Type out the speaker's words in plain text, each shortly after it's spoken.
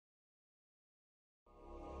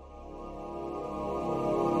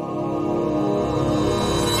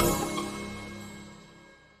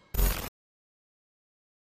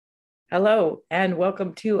Hello, and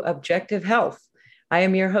welcome to Objective Health. I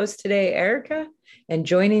am your host today, Erica, and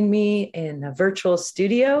joining me in a virtual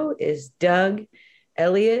studio is Doug,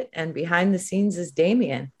 Elliot, and behind the scenes is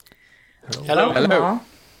Damien. Hello. Welcome all.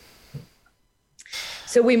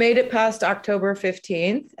 So we made it past October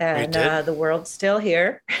 15th, We and did. the world's still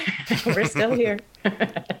here. We're still here.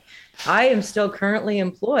 I am still currently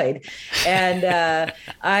employed, and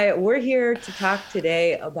we're here to talk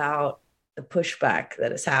today about the pushback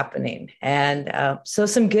that is happening. And so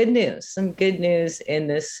some good news in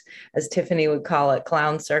this, as Tiffany would call it,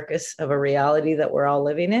 clown circus of a reality that we're all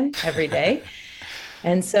living in every day.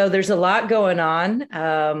 And so there's a lot going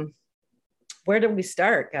on. Where do we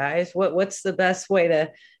start, guys? What's the best way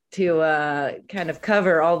to kind of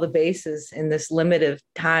cover all the bases in this limited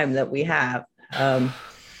time that we have? Well,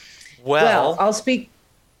 Well, I'll speak.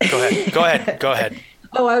 go ahead. Go ahead. Go ahead.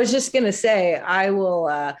 Oh, I was just going to say, I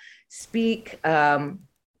will speak from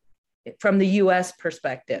the US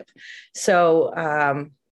perspective. So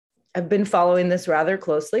I've been following this rather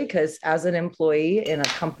closely because as an employee in a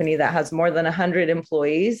company that has more than 100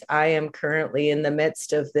 employees, I am currently in the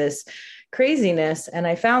midst of this craziness. And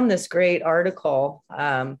I found this great article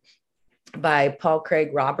by Paul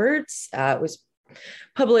Craig Roberts. It was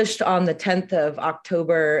published on the 10th of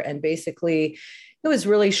October, and basically it was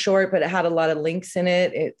really short, but it had a lot of links in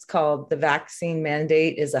it. It's called "The Vaccine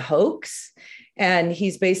Mandate is a Hoax." And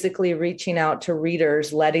he's basically reaching out to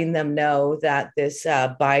readers, letting them know that this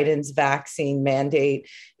Biden's vaccine mandate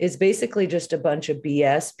is basically just a bunch of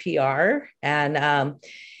BS PR. And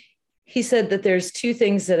he said that there's two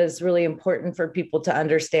things that is really important for people to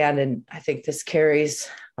understand. And I think this carries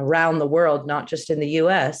around the world, not just in the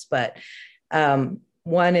US, but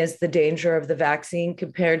one is the danger of the vaccine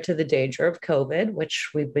compared to the danger of COVID, which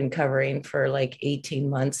we've been covering for like 18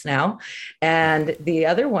 months now. And the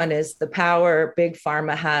other one is the power Big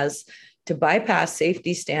Pharma has to bypass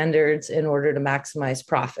safety standards in order to maximize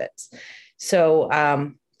profits. So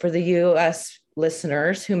for the US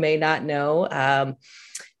listeners who may not know,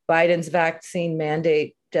 Biden's vaccine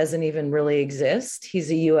mandate doesn't even really exist. He's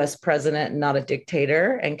a US president and not a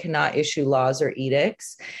dictator, and cannot issue laws or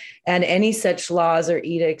edicts. And any such laws or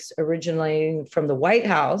edicts originating from the White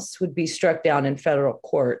House would be struck down in federal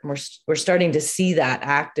court. And we're starting to see that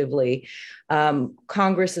actively.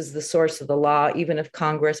 Congress is the source of the law. Even if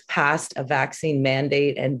Congress passed a vaccine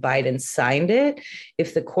mandate and Biden signed it,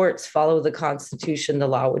 if the courts follow the Constitution, the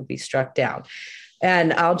law would be struck down.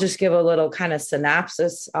 And I'll just give a little kind of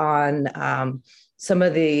synopsis on some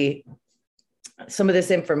of this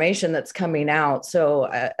information that's coming out. So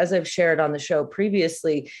as I've shared on the show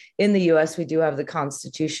previously, in the US, we do have the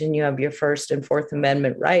Constitution. You have your First and Fourth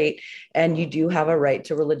Amendment right, and you do have a right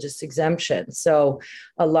to religious exemption. So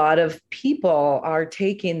a lot of people are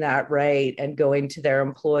taking that right and going to their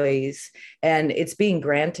employees, and it's being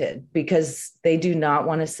granted because they do not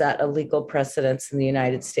want to set a legal precedence in the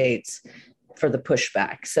United States for the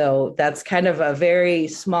pushback. So that's kind of a very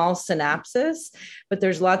small synopsis, but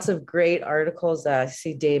there's lots of great articles. I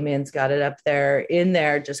see Damien's got it up there in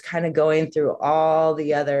there, just kind of going through all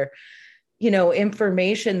the other,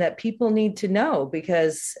 information that people need to know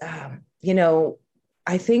because,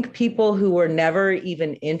 I think people who were never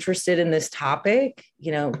even interested in this topic,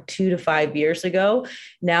 2 to 5 years ago,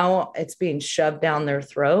 now it's being shoved down their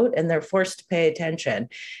throat and they're forced to pay attention.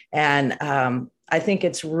 And I think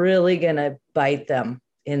it's really going to bite them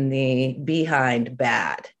in the behind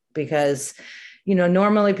bad because,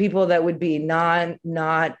 normally people that would be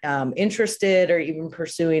not interested or even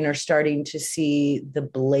pursuing are starting to see the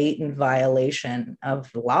blatant violation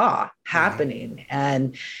of the law happening.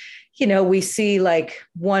 And, we see like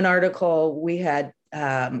one article we had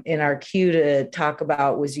in our queue to talk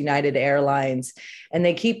about was United Airlines, and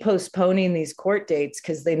they keep postponing these court dates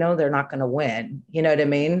because they know they're not going to win. You know what I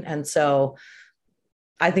mean? And so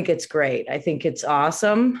I think it's great. I think it's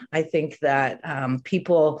awesome. I think that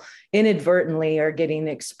people inadvertently are getting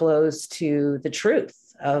exposed to the truth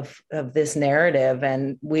of this narrative.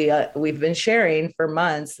 And we've been sharing for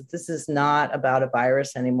months that this is not about a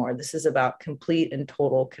virus anymore. This is about complete and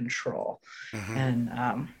total control. hmm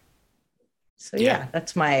And so, Yeah. yeah,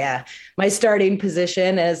 that's my starting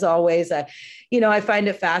position. As always, I find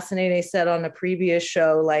it fascinating. I said on a previous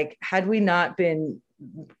show, like, had we not been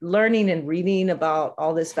learning and reading about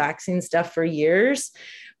all this vaccine stuff for years,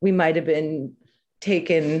 we might have been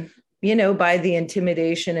taken, by the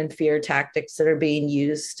intimidation and fear tactics that are being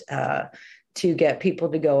used to get people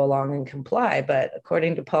to go along and comply. But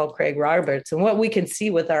according to Paul Craig Roberts, and what we can see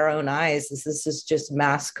with our own eyes, is this is just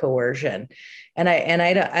mass coercion. And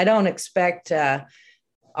I don't expect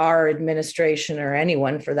our administration or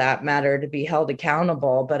anyone for that matter to be held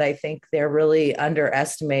accountable. But I think they're really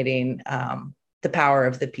underestimating the power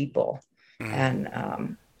of the people and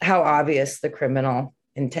how obvious the criminal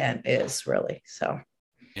intent is, really. So,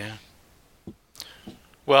 Yeah.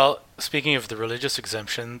 Well, speaking of the religious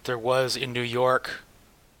exemption, there was in New York,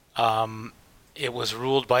 it was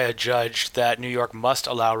ruled by a judge that New York must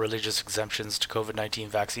allow religious exemptions to COVID-19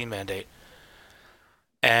 vaccine mandate.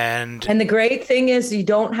 And the great thing is you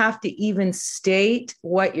don't have to even state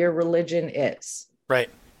what your religion is. right,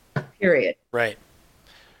 Period. right.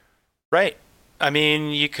 I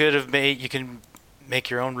mean, you can make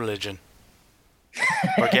your own religion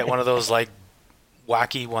or get one of those like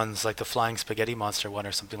wacky ones like the flying spaghetti monster one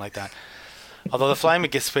or something like that. Although the flying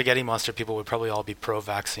spaghetti monster people would probably all be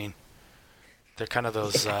pro-vaccine. They're kind of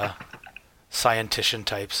those scientician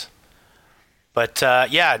types. But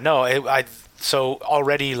so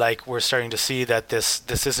already like we're starting to see that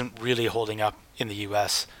this isn't really holding up in the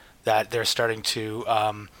U.S., that they're starting to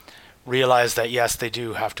realize that yes, they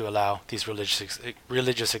do have to allow these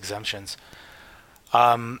religious exemptions.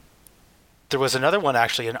 There was another one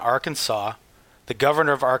actually in Arkansas. The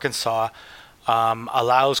governor of Arkansas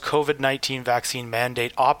allows COVID-19 vaccine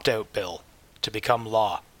mandate opt-out bill to become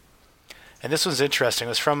law. And this one's interesting. It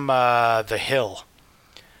was from The Hill.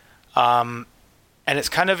 And it's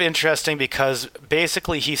kind of interesting because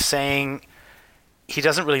basically he's saying he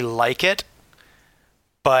doesn't really like it,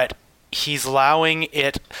 but he's allowing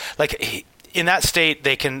it. Like in that state,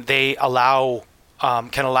 they can allow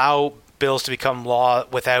bills to become law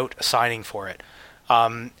without signing for it.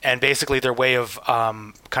 And basically their way of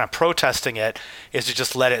kind of protesting it is to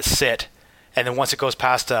just let it sit. And then once it goes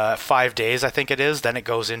past 5 days, I think it is, then it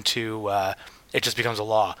goes into, it just becomes a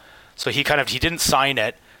law. So he didn't sign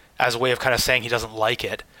it as a way of kind of saying he doesn't like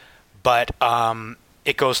it, but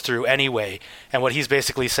it goes through anyway. And what he's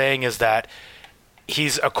basically saying is that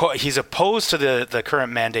he's opposed to the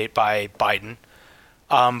current mandate by Biden,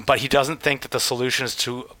 but he doesn't think that the solution is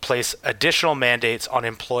to place additional mandates on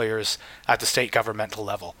employers at the state government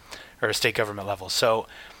level. So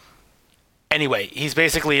anyway, he's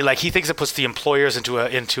basically like, he thinks it puts the employers into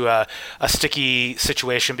a sticky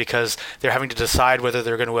situation because they're having to decide whether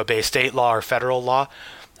they're going to obey state law or federal law,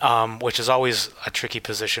 which is always a tricky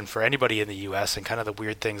position for anybody in the U.S. and kind of the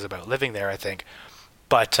weird things about living there, I think.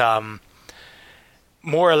 But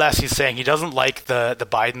more or less, he's saying he doesn't like the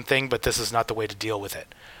Biden thing, but this is not the way to deal with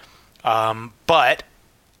it. But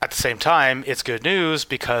at the same time, it's good news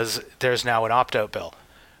because there's now an opt-out bill.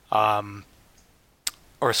 An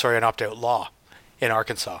opt-out law in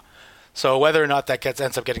Arkansas. So whether or not that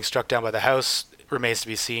ends up getting struck down by the House remains to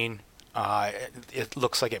be seen. It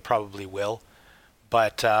looks like it probably will.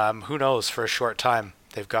 But who knows? For a short time,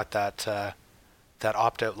 they've got that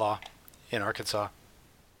opt-out law in Arkansas.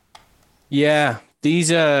 Yeah,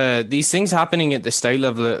 these things happening at the state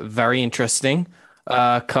level are very interesting,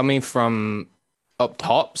 coming from up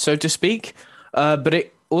top, so to speak. But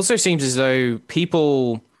it also seems as though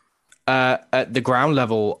people at the ground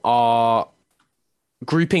level are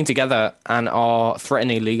grouping together and are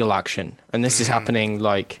threatening legal action. And this is happening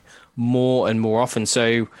like more and more often.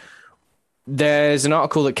 So there's an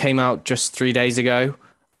article that came out just 3 days ago,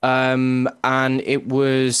 and it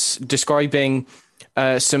was describing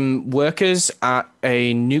some workers at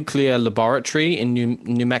a nuclear laboratory in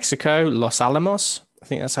New Mexico, Los Alamos. I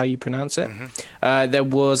think that's how you pronounce it. There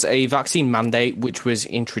was a vaccine mandate which was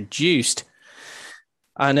introduced,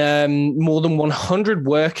 and more than 100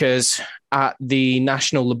 workers at the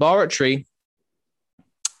national laboratory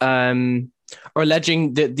are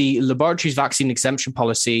alleging that the laboratory's vaccine exemption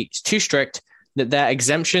policy is too strict, that their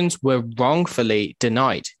exemptions were wrongfully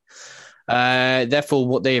denied. Therefore,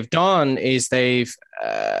 what they have done is they've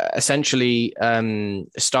essentially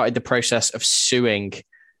started the process of suing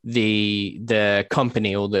the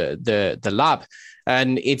company or the lab.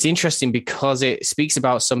 And it's interesting because it speaks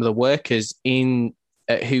about some of the workers in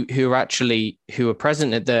who are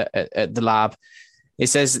present at the lab. It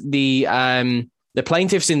says the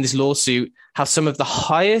plaintiffs in this lawsuit have some of the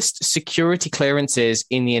highest security clearances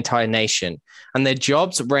in the entire nation, and their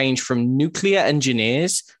jobs range from nuclear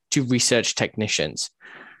engineers to research technicians.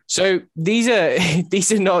 So these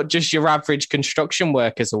are not just your average construction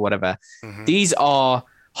workers or whatever. These are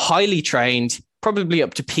highly trained, probably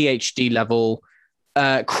up to PhD level,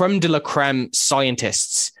 creme de la creme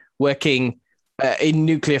scientists working in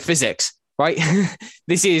nuclear physics, right?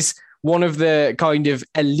 This is one of the kind of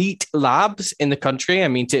elite labs in the country. I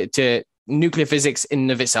mean, to nuclear physics in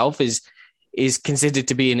and of itself is considered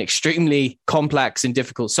to be an extremely complex and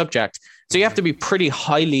difficult subject. So you have to be pretty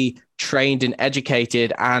highly trained and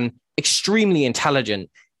educated and extremely intelligent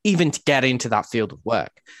even to get into that field of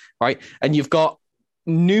work, right? And you've got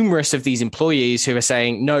numerous of these employees who are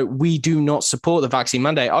saying, no, we do not support the vaccine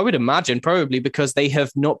mandate. I would imagine probably because they have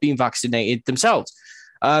not been vaccinated themselves.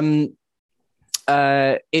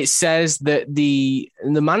 It says that the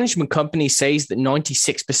management company says that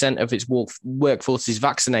 96% of its workforce is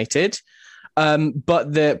vaccinated.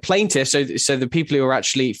 But the plaintiffs, so the people who are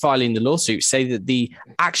actually filing the lawsuit, say that the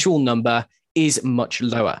actual number is much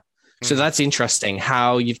lower. So that's interesting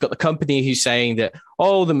how you've got the company who's saying that,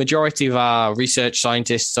 the majority of our research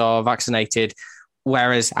scientists are vaccinated,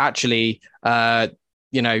 whereas actually, there's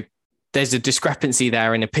a discrepancy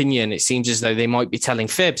there in opinion. It seems as though they might be telling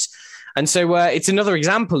fibs. And so it's another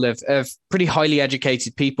example of pretty highly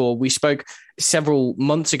educated people. We spoke several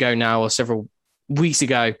months ago now, or several weeks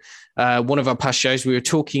ago, one of our past shows, we were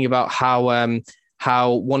talking about how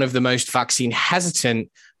one of the most vaccine hesitant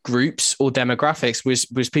groups or demographics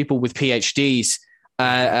was people with PhDs,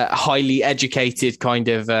 highly educated kind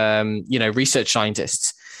of research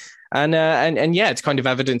scientists, and yeah, it's kind of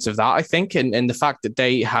evidence of that, I think, and the fact that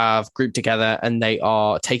they have grouped together and they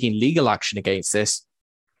are taking legal action against this,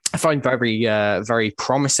 I find very very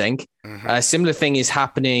promising. A similar thing is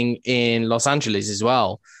happening in Los Angeles as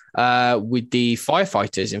well, with the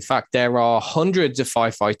firefighters. In fact, there are hundreds of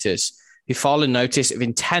firefighters who filed a notice of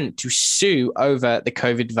intent to sue over the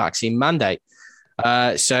COVID vaccine mandate.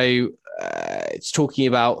 It's talking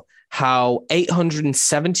about how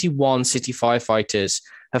 871 city firefighters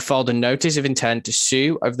have filed a notice of intent to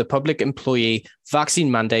sue over the public employee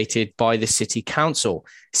vaccine mandated by the city council.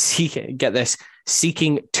 Get this,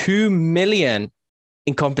 seeking $2 million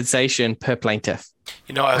in compensation per plaintiff.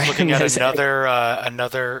 I was looking at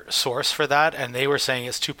another source for that, and they were saying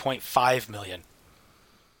it's 2.5 million.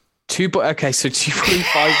 So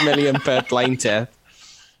 2.5 million per plaintiff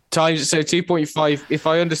times, so 2.5, if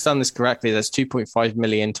I understand this correctly, that's 2.5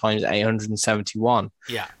 million times 871.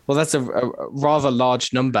 Yeah. Well, that's a rather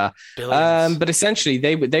large number. But essentially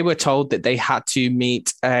they were told that they had to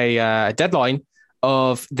meet a deadline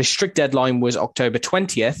of, the strict deadline was October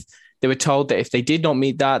 20th. They were told that if they did not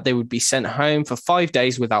meet that, they would be sent home for 5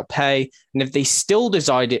 days without pay. And if they still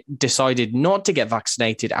decided not to get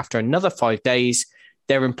vaccinated after another 5 days,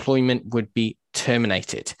 their employment would be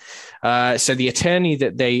terminated. So the attorney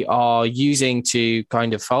that they are using to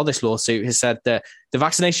kind of file this lawsuit has said that the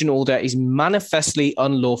vaccination order is manifestly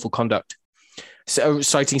unlawful conduct. So,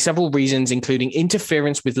 citing several reasons, including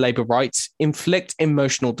interference with labor rights, inflict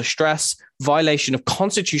emotional distress, violation of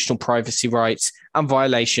constitutional privacy rights, and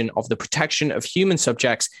violation of the protection of human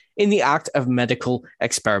subjects in the act of medical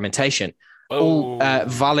experimentation. All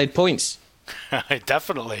valid points.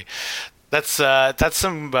 Definitely. That's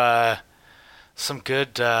some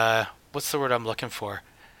good, what's the word I'm looking for?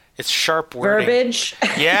 It's sharp wording. Verbiage.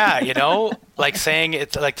 Yeah, like saying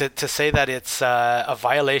it's like to say that it's a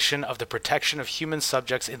violation of the protection of human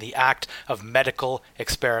subjects in the act of medical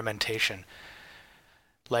experimentation.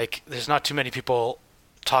 Like, there's not too many people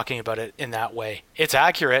talking about it in that way. It's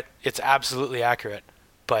accurate. It's absolutely accurate.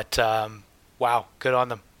 But wow, good on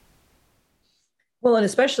them. Well, and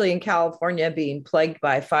especially in California being plagued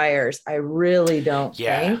by fires, I really don't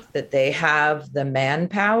think that they have the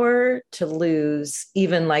manpower to lose,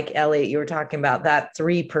 even like Elliot, you were talking about that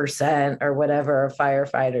 3% or whatever of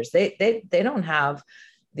firefighters. They don't have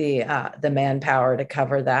the manpower to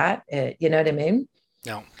cover that. You know what I mean?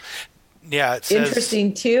 No. Yeah. It says,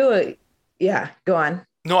 interesting too. Yeah, go on.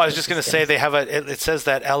 No, I was just going to say they have it says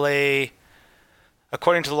that LA,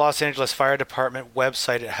 according to the Los Angeles Fire Department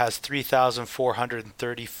website, it has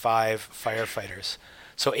 3,435 firefighters.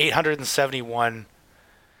 So 871,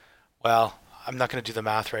 well, I'm not going to do the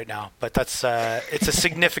math right now, but that's it's a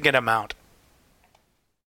significant amount.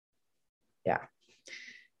 Yeah.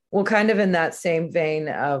 Well, kind of in that same vein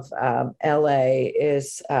of LA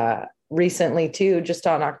is recently too, just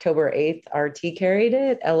on October 8th, RT carried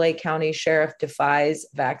it. LA County Sheriff defies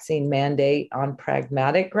vaccine mandate on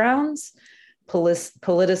pragmatic grounds.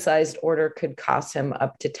 Politicized order could cost him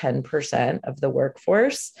up to 10% of the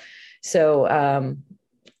workforce. So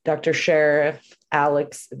Dr. Sheriff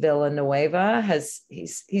Alex Villanueva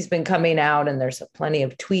he's been coming out, and there's plenty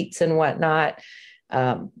of tweets and whatnot.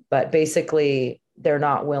 But basically they're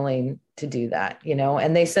not willing to do that,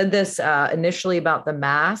 and they said this initially about the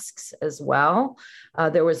masks as well.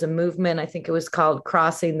 There was a movement, I think it was called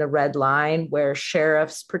Crossing the Red Line, where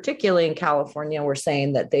sheriffs, particularly in California, were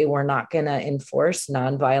saying that they were not going to enforce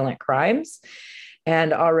nonviolent crimes.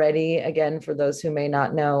 And already, again, for those who may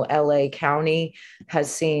not know, LA County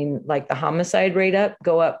has seen like the homicide rate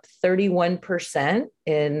go up 31%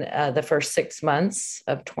 in the first 6 months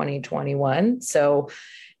of 2021. So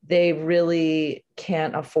they really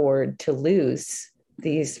can't afford to lose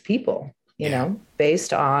these people,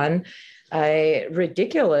 based on a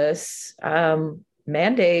ridiculous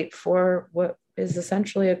mandate for what is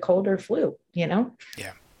essentially a cold or flu, Yeah.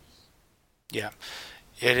 Yeah.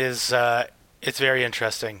 It is, it's very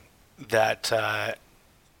interesting that,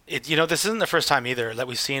 this isn't the first time either that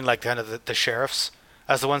we've seen like kind of the sheriffs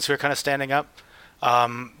as the ones who are kind of standing up.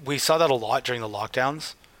 We saw that a lot during the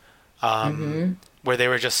lockdowns, where they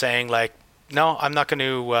were just saying like, no, I'm not going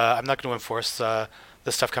to enforce the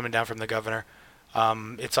stuff coming down from the governor.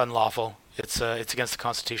 It's unlawful. It's against the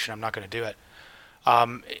Constitution. I'm not going to do it.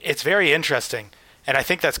 It's very interesting, and I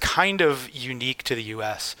think that's kind of unique to the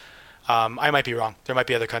U.S. I might be wrong. There might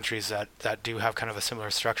be other countries that do have kind of a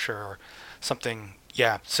similar structure or something,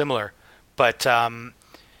 similar. But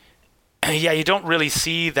you don't really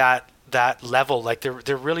see that level. Like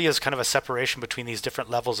there really is kind of a separation between these different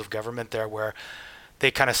levels of government there, where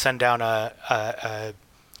they kind of send down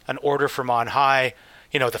an order from on high.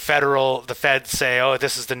 The feds say, oh,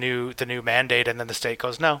 this is the new mandate, and then the state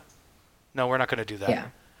goes, no, we're not going to do that.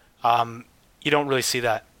 Yeah. You don't really see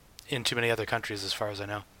that in too many other countries, as far as I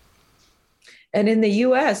know. And in the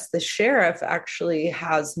US, the sheriff actually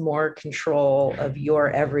has more control of your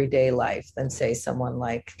everyday life than, say, someone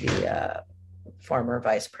like the former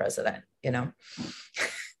vice president,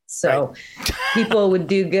 So right. People would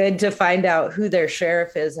do good to find out who their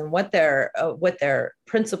sheriff is and what their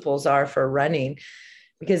principles are for running.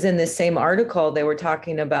 Because in this same article, they were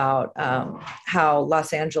talking about how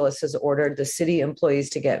Los Angeles has ordered the city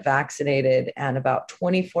employees to get vaccinated, and about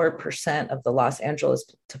 24% of the Los Angeles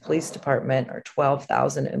Police Department, or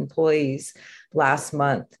 12,000 employees, last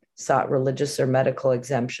month sought religious or medical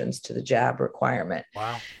exemptions to the jab requirement.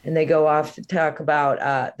 Wow. And they go off to talk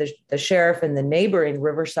about the sheriff in the neighboring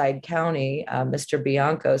Riverside County, Mr.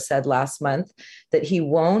 Bianco, said last month that he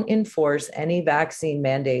won't enforce any vaccine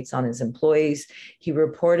mandates on his employees. He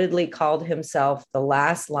reportedly called himself the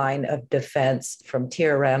last line of defense from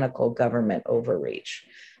tyrannical government overreach.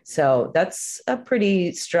 So that's a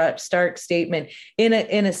pretty stark statement in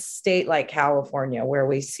a state like California, where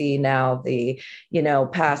we see now the,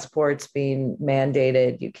 passports being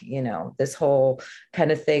mandated, this whole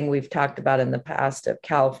kind of thing we've talked about in the past of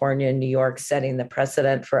California and New York setting the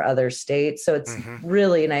precedent for other states. So it's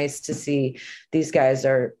really nice to see these guys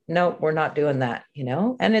are, no, we're not doing that,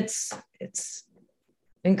 and it's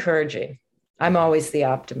encouraging. I'm always the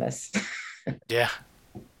optimist. Yeah.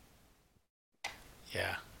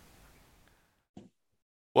 Yeah.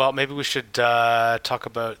 Well, maybe we should talk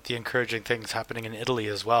about the encouraging things happening in Italy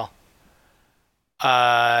as well.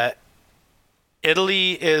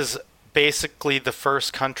 Italy is basically the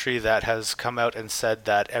first country that has come out and said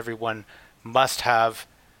that everyone must have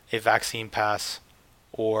a vaccine pass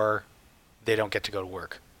or they don't get to go to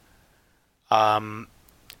work. And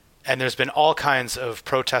there's been all kinds of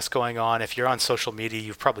protests going on. If you're on social media,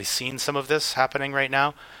 you've probably seen some of this happening right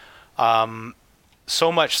now.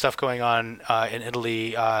 So much stuff going on in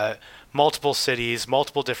Italy, multiple cities,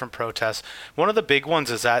 multiple different protests. One of the big ones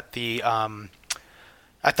is at the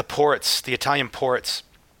ports, the Italian ports,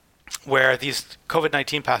 where these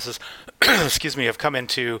COVID-19 passes, excuse me, have come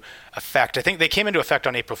into effect. I think they came into effect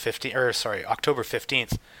on October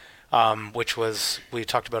 15th, which we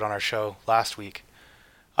talked about on our show last week.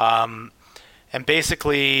 And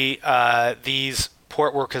basically, these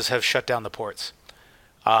port workers have shut down the ports.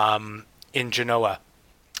 In Genoa,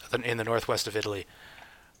 in the northwest of Italy.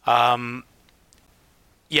 Because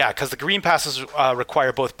the green passes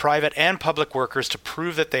require both private and public workers to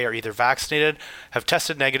prove that they are either vaccinated, have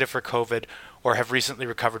tested negative for COVID, or have recently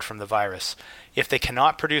recovered from the virus. If they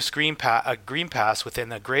cannot produce a green pass within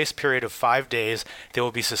a grace period of 5 days, they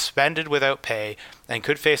will be suspended without pay and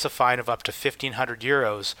could face a fine of up to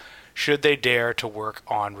 €1,500 should they dare to work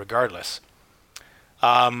on regardless.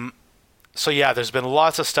 So there's been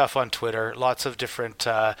lots of stuff on Twitter, lots of different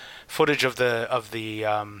footage of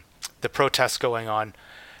the protests going on,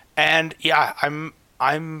 and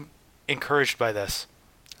I'm encouraged by this.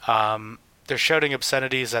 They're shouting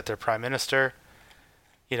obscenities at their prime minister,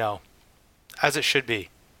 as it should be.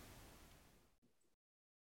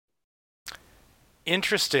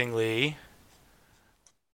 Interestingly,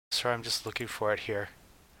 sorry, I'm just looking for it here.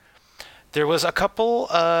 There was a couple,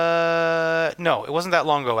 no, it wasn't that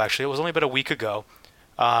long ago, actually. It was only about a week ago.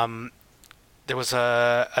 There was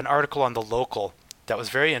an article on The Local that was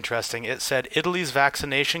very interesting. It said, Italy's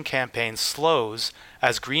vaccination campaign slows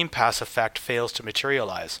as Green Pass effect fails to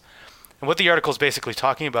materialize. And what the article is basically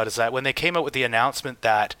talking about is that when they came out with the announcement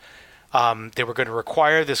that they were going to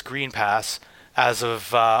require this Green Pass as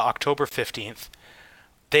of October 15th,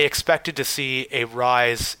 they expected to see a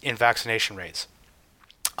rise in vaccination rates.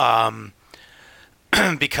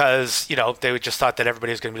 Because, they just thought that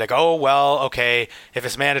everybody was going to be like, oh, well, okay, if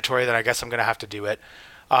it's mandatory, then I guess I'm going to have to do it.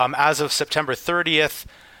 As of September 30th,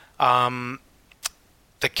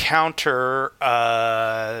 the counter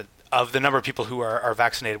of the number of people who are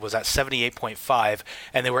vaccinated was at 78.5,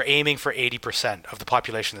 and they were aiming for 80% of the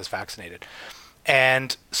population that's vaccinated.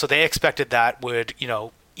 And so they expected that would,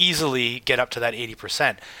 easily get up to that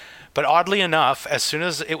 80%. But oddly enough, as soon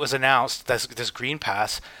as it was announced, this green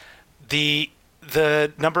pass, the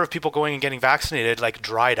number of people going and getting vaccinated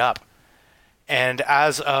dried up. And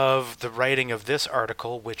as of the writing of this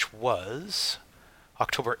article, which was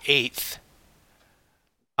October 8th,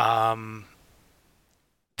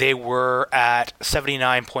 they were at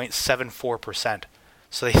 79.74%.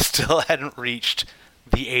 So they still hadn't reached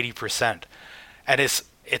the 80%. And it's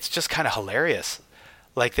just kind of hilarious.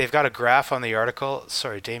 They've got a graph on the article.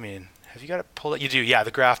 Sorry, Damien, have you got it pulled up? You do, yeah,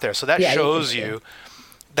 the graph there. So that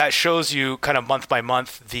shows you kind of month by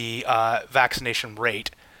month the vaccination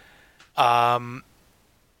rate. Well,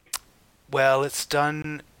 it's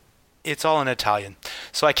all in Italian,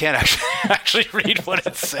 so I can't actually read what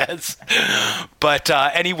it says. But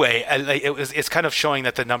anyway, it's kind of showing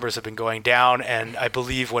that the numbers have been going down, and I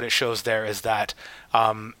believe what it shows there is that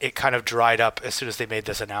it kind of dried up as soon as they made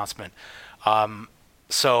this announcement.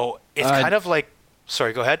 So it's kind of like,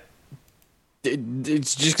 sorry, go ahead.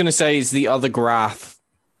 It's just going to say it's the other graph.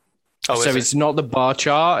 Oh, so it's not the bar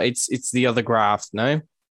chart. It's the other graph. No,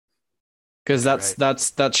 because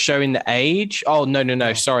that's showing the age. Oh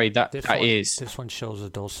no. Sorry, this one shows the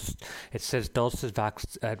doses. It says doses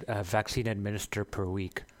vaccine administered per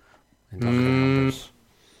week. Numbers.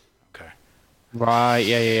 Okay. Right.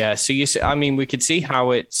 Yeah. So you see, we could see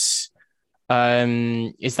how it's.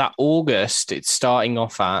 Is that August? It's starting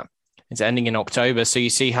off at. It's ending in October. So you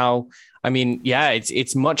see how.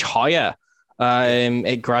 It's much higher.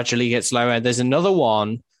 It gradually gets lower. There's another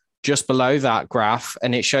one just below that graph,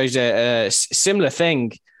 and it shows a similar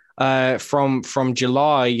thing. From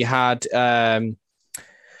July, you had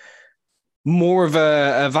more of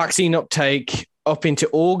a vaccine uptake up into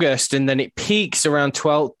August, and then it peaks around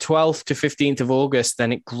 12th to 15th of August.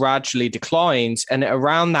 Then it gradually declines, and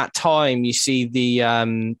around that time, you see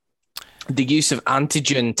the use of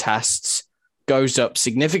antigen tests goes up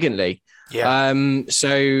significantly. Yeah. And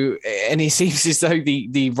it seems as though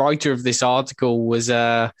the writer of this article was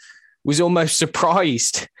almost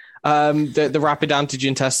surprised that the rapid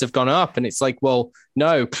antigen tests have gone up, and it's like, well,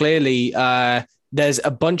 no, clearly there's a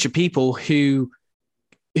bunch of people who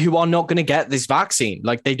are not going to get this vaccine.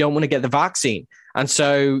 They don't want to get the vaccine, and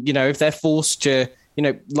so if they're forced to,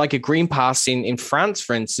 like a green pass in France,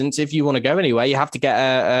 for instance, if you want to go anywhere, you have to get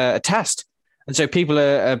a test. And so people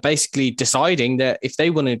are basically deciding that if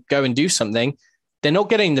they want to go and do something, they're not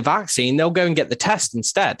getting the vaccine, they'll go and get the test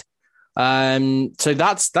instead. So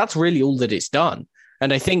that's really all that it's done.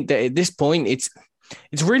 And I think that at this point, it's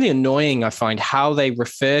really annoying, I find, how they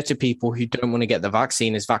refer to people who don't want to get the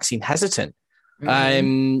vaccine as vaccine hesitant.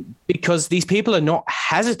 Because these people are not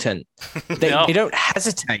hesitant. They don't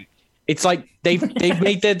hesitate. It's like they've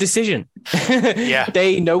made their decision. Yeah.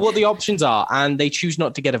 They know what the options are, and they choose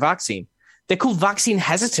not to get a vaccine. They're called vaccine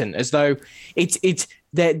hesitant, as though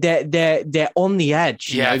they're on the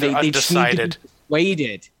edge. Yeah, they undecided. Just need to be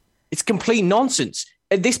persuaded. It's complete nonsense.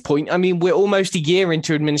 At this point, we're almost a year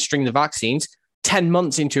into administering the vaccines, 10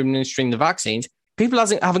 months into administering the vaccines. People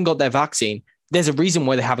haven't got their vaccine. There's a reason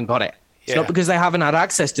why they haven't got it. It's not because they haven't had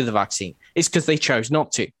access to the vaccine. It's because they chose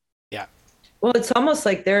not to. Yeah. Well, it's almost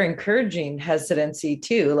like they're encouraging hesitancy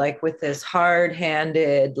too, with this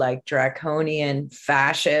hard-handed, draconian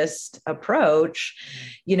fascist approach.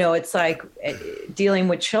 It's like dealing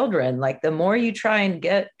with children. The more you try and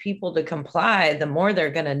get people to comply, the more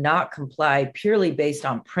they're going to not comply purely based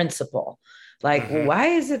on principle. Why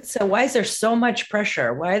is there so much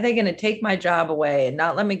pressure? Why are they going to take my job away and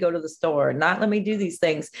not let me go to the store, not let me do these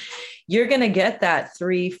things? You're going to get that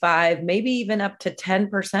 3, 5, maybe even up to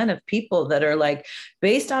 10% of people that are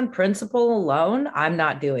based on principle alone, I'm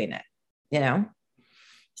not doing it,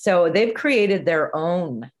 So they've created their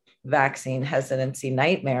own vaccine hesitancy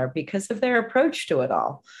nightmare because of their approach to it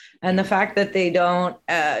all. And the fact that they don't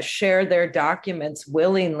share their documents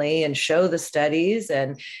willingly and show the studies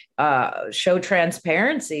and show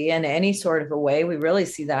transparency in any sort of a way. We really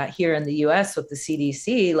see that here in the US with the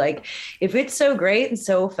CDC. If it's so great and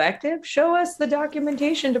so effective, show us the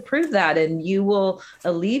documentation to prove that, and you will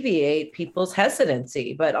alleviate people's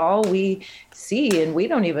hesitancy. But all we see, and we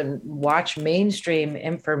don't even watch mainstream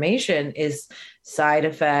information, is side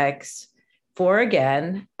effects, for,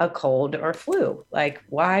 again, a cold or flu. Like,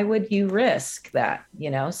 why would you risk that?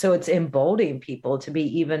 So it's emboldening people to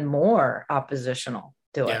be even more oppositional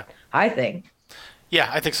to it, I think. Yeah,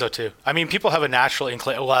 I think so too. I mean, people have a natural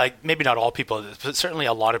inclination, well, maybe not all people, but certainly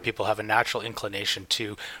a lot of people have a natural inclination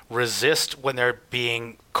to resist when they're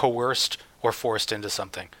being coerced or forced into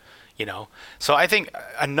something, So I think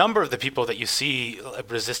a number of the people that you see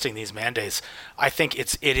resisting these mandates, I think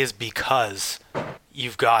it is because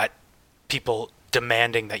you've got people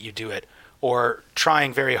demanding that you do it or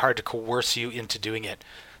trying very hard to coerce you into doing it,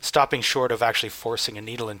 stopping short of actually forcing a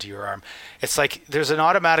needle into your arm. It's like there's an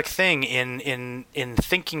automatic thing in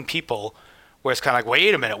thinking people where it's kind of like,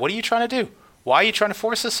 wait a minute, what are you trying to do? Why are you trying to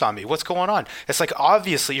force this on me? What's going on? It's like,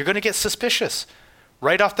 obviously you're going to get suspicious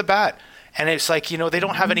right off the bat. And it's like, they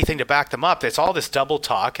don't have anything to back them up. It's all this double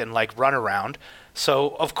talk and like run around.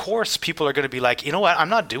 So of course people are going to be like, you know what, I'm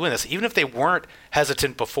not doing this, even if they weren't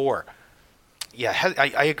hesitant before. Yeah,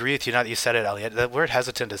 I agree with you now that you said it, Elliot. The word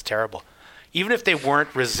hesitant is terrible. Even if they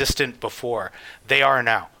weren't resistant before, they are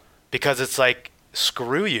now. Because it's like,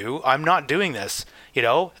 screw you, I'm not doing this.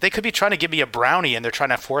 They could be trying to give me a brownie and they're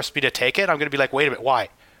trying to force me to take it. I'm going to be like, wait a minute, why?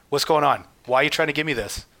 What's going on? Why are you trying to give me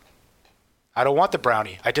this? I don't want the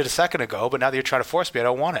brownie. I did a second ago, but now that you're trying to force me, I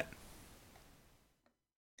don't want it.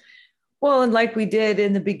 Well, and like we did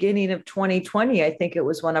in the beginning of 2020, I think it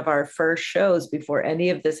was one of our first shows before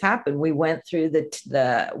any of this happened. We went through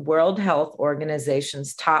the World Health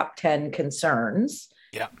Organization's top 10 concerns,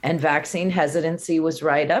 and vaccine hesitancy was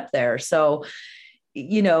right up there. So,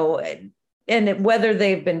 and whether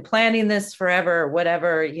they've been planning this forever or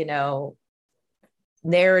whatever,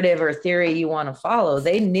 narrative or theory you want to follow,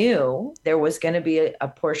 they knew there was going to be a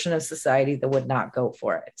portion of society that would not go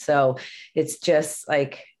for it. So it's just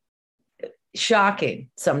like shocking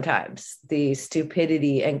sometimes, the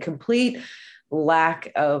stupidity and complete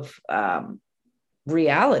lack of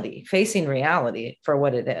reality, facing reality for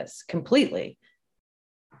what it is completely.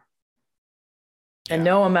 And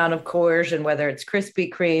no amount of coercion, whether it's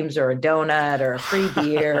Krispy Kremes or a donut or a free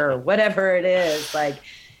beer or whatever it is,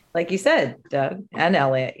 like you said, Doug and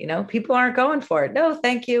Elliot, people aren't going for it. No,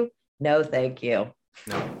 thank you. No, thank you.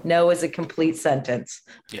 No is a complete sentence.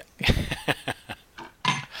 Yeah.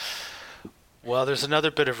 Well, there's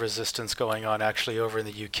another bit of resistance going on actually over in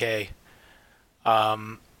the UK.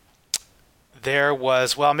 There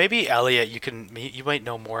was, well, maybe Elliot, you might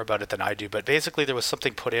know more about it than I do, but basically there was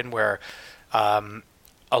something put in where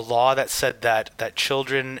a law that said that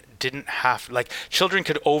children children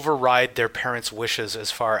could override their parents' wishes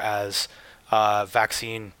as far as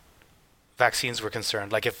vaccines were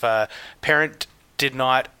concerned. Like if a parent did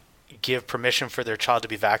not give permission for their child to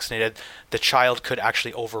be vaccinated, the child could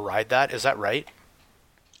actually override that. Is that right?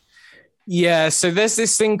 Yeah, so there's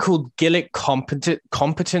this thing called Gillick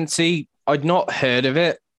competency. I'd not heard of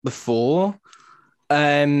it before,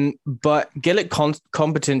 but Gillick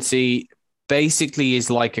competency basically is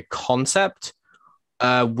like a concept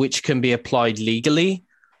which can be applied legally.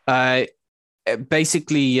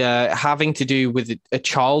 Basically having to do with a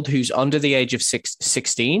child who's under the age of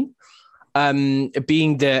 16,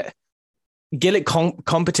 being that Gillick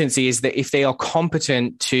competency is that if they are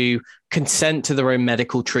competent to consent to their own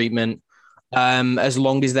medical treatment, as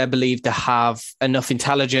long as they're believed to have enough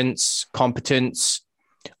intelligence, competence,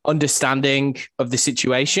 understanding of the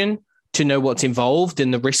situation to know what's involved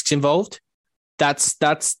and the risks involved, that's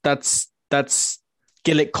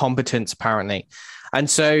Gillick competence apparently. And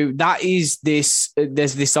so that is this,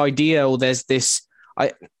 there's this idea, or there's this,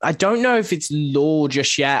 I don't know if it's law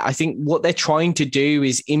just yet. I think what they're trying to do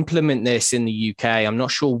is implement this in the UK. I'm not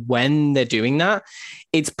sure when they're doing that.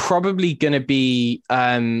 It's probably going to be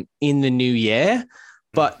in the new year,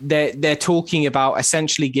 but they're talking about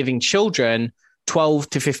essentially giving children 12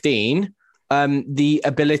 to 15 the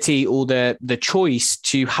ability or the choice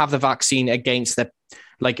to have the vaccine against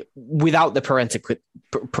without the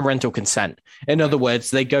parental consent. In other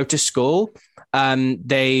words, they go to school,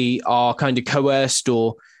 they are kind of coerced,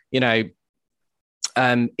 or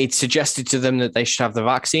it's suggested to them that they should have the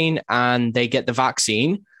vaccine, and they get the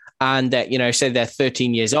vaccine, and that say they're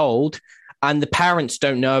 13 years old, and the parents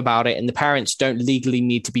don't know about it, and the parents don't legally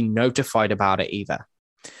need to be notified about it either.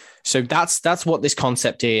 So that's what this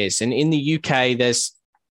concept is. And in the UK,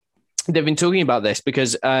 they've been talking about this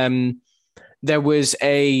because there was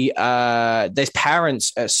there's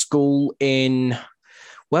parents at school in,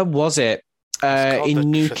 where was it?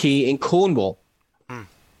 In Newquay in Cornwall,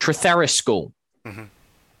 Tretheris School. Mm-hmm.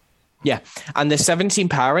 Yeah. And there's 17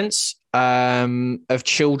 parents of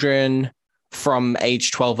children from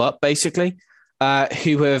age 12 up, basically,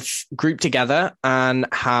 who have grouped together and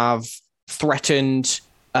have threatened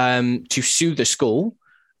to sue the school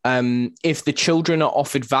if the children are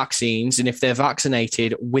offered vaccines and if they're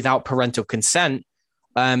vaccinated without parental consent.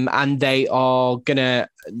 And they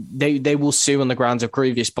will sue on the grounds of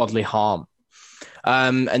grievous bodily harm.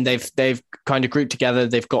 And they've kind of grouped together.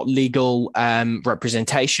 They've got legal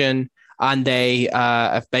representation, and they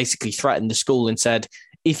have basically threatened the school and said,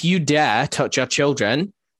 if you dare touch our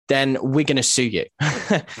children, then we're going to sue you.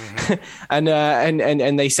 Mm-hmm.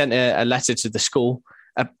 and they sent a letter to the school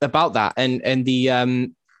about that. And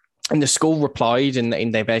the school replied,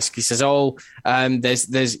 and they basically says,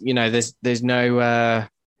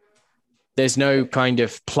 there's no kind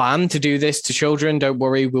of plan to do this to children. Don't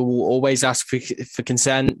worry, we will always ask for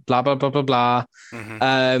consent. Blah blah blah blah blah.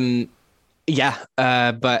 Mm-hmm.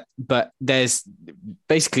 But there's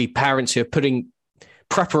basically parents who are putting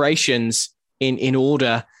preparations in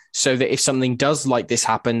order so that if something does like this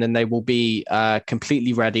happen, then they will be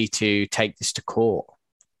completely ready to take this to court.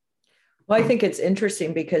 Well, I think it's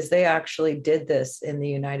interesting because they actually did this in the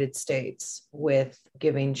United States with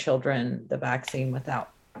giving children the vaccine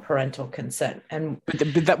without parental consent.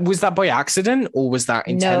 But was that by accident or was that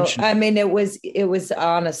intentional? No, I mean, it was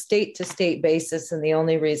on a state to state basis. And the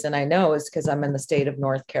only reason I know is because I'm in the state of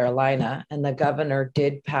North Carolina, and the governor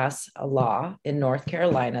did pass a law in North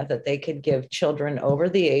Carolina that they could give children over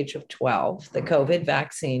the age of 12 the COVID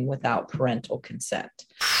vaccine without parental consent.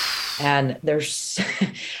 And there's,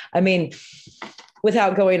 I mean,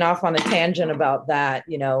 without going off on a tangent about that,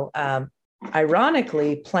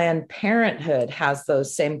 ironically, Planned Parenthood has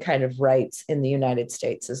those same kind of rights in the United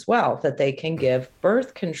States as well, that they can give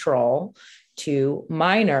birth control to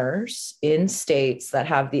minors in states that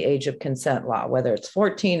have the age of consent law, whether it's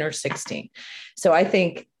 14 or 16. So I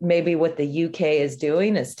think maybe what the UK is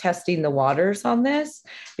doing is testing the waters on this,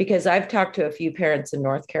 because I've talked to a few parents in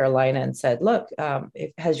North Carolina and said, look,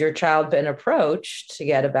 has your child been approached to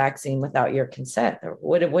get a vaccine without your consent? Or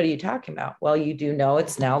what are you talking about? Well, you do know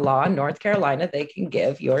it's now law in North Carolina. They can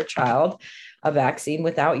give your child a vaccine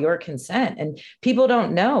without your consent. And people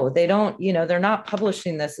don't know. They don't, they're not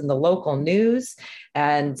publishing this in the local news.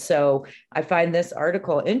 And so I find this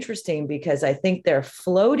article interesting because I think they're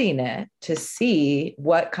floating it to see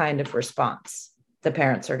what kind of response the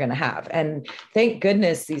parents are going to have. And thank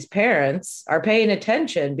goodness these parents are paying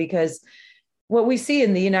attention, because what we see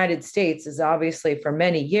in the United States is obviously for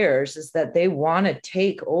many years is that they want to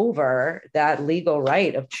take over that legal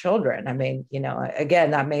right of children. I mean,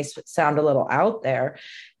 again, that may sound a little out there,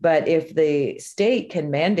 but if the state can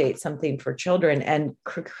mandate something for children and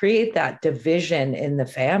create that division in the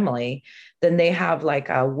family, then they have like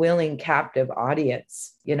a willing captive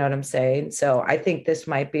audience. You know what I'm saying? So I think this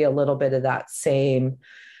might be a little bit of that same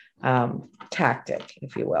tactic,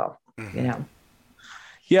 if you will, Mm-hmm.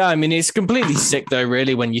 Yeah, I mean, it's completely sick, though,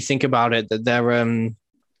 really, when you think about it, that their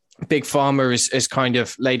big pharma has kind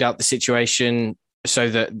of laid out the situation so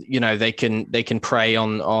that, they can prey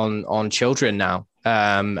on children now,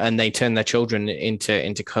 and they turn their children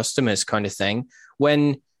into customers kind of thing.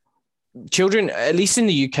 When children, at least in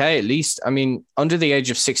the UK, I mean, under the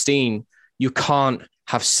age of 16, you can't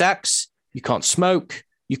have sex, you can't smoke,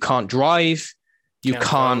 you can't drive, you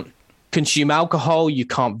can't consume alcohol, you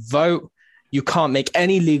can't vote. You can't make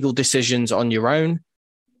any legal decisions on your own.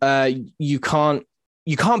 You can't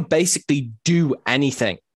basically do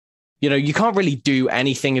anything. You can't really do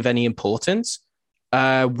anything of any importance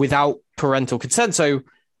without parental consent. So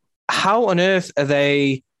how on earth are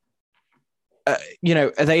they,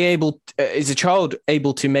 are they able, is a child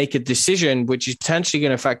able to make a decision which is potentially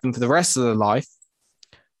going to affect them for the rest of their life,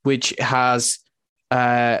 which has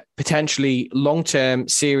potentially long-term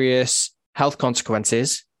serious health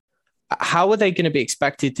consequences? How are they going to be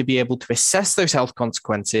expected to be able to assess those health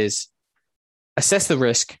consequences, assess the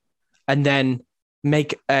risk, and then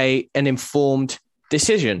make an informed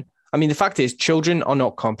decision? I mean, the fact is, children are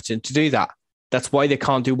not competent to do that. That's why they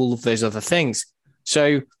can't do all of those other things.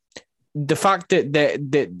 So the fact that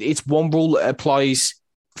it's one rule applies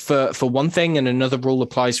for one thing and another rule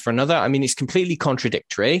applies for another, I mean, it's completely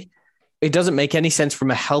contradictory. It doesn't make any sense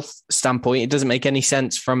from a health standpoint. It doesn't make any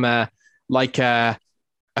sense from a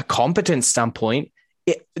competence standpoint.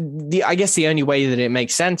 I guess the only way that it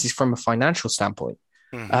makes sense is from a financial standpoint.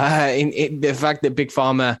 Mm-hmm. The fact that Big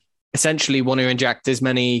Pharma essentially want to inject as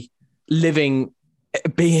many living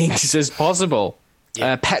beings as possible,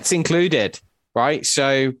 pets included, right?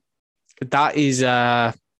 So that is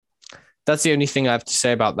that's the only thing I have to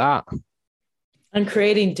say about that. And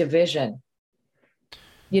creating division.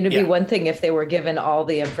 It'd be one thing if they were given all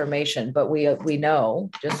the information, but we know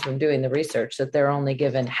just from doing the research that they're only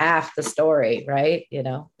given half the story, right?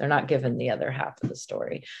 They're not given the other half of the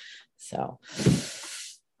story. So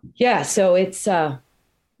Yeah, so it's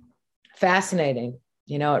fascinating.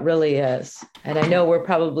 It really is. And I know we're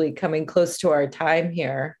probably coming close to our time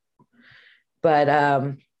here,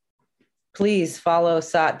 but please follow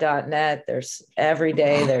sot.net. There's every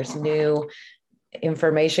day there's new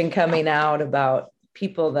information coming out about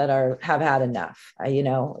people that have had enough.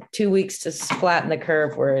 2 weeks to flatten the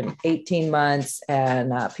curve. We're in 18 months,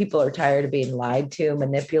 and people are tired of being lied to,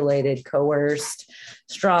 manipulated, coerced,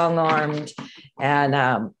 strong armed, and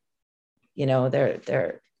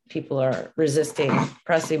they're people are resisting,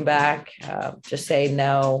 pressing back, just saying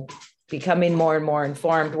no, becoming more and more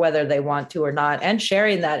informed whether they want to or not, and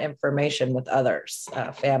sharing that information with others,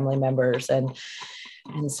 family members, and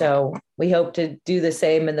so we hope to do the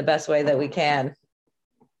same in the best way that we can.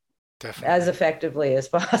 Definitely. As effectively as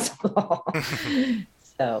possible.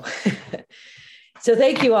 So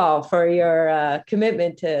thank you all for your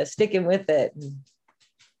commitment to sticking with it, and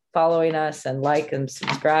following us, and like and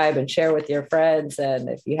subscribe and share with your friends. And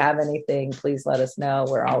if you have anything, please let us know.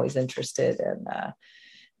 We're always interested. And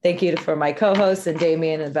thank you for my co-host and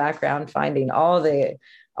Damien in the background, finding all the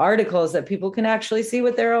articles that people can actually see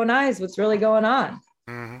with their own eyes what's really going on.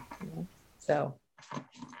 Mm-hmm. So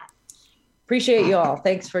appreciate you all.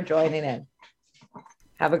 Thanks for joining in.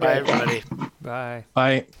 Have a great day. Bye, everybody. Bye.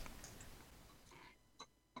 Bye.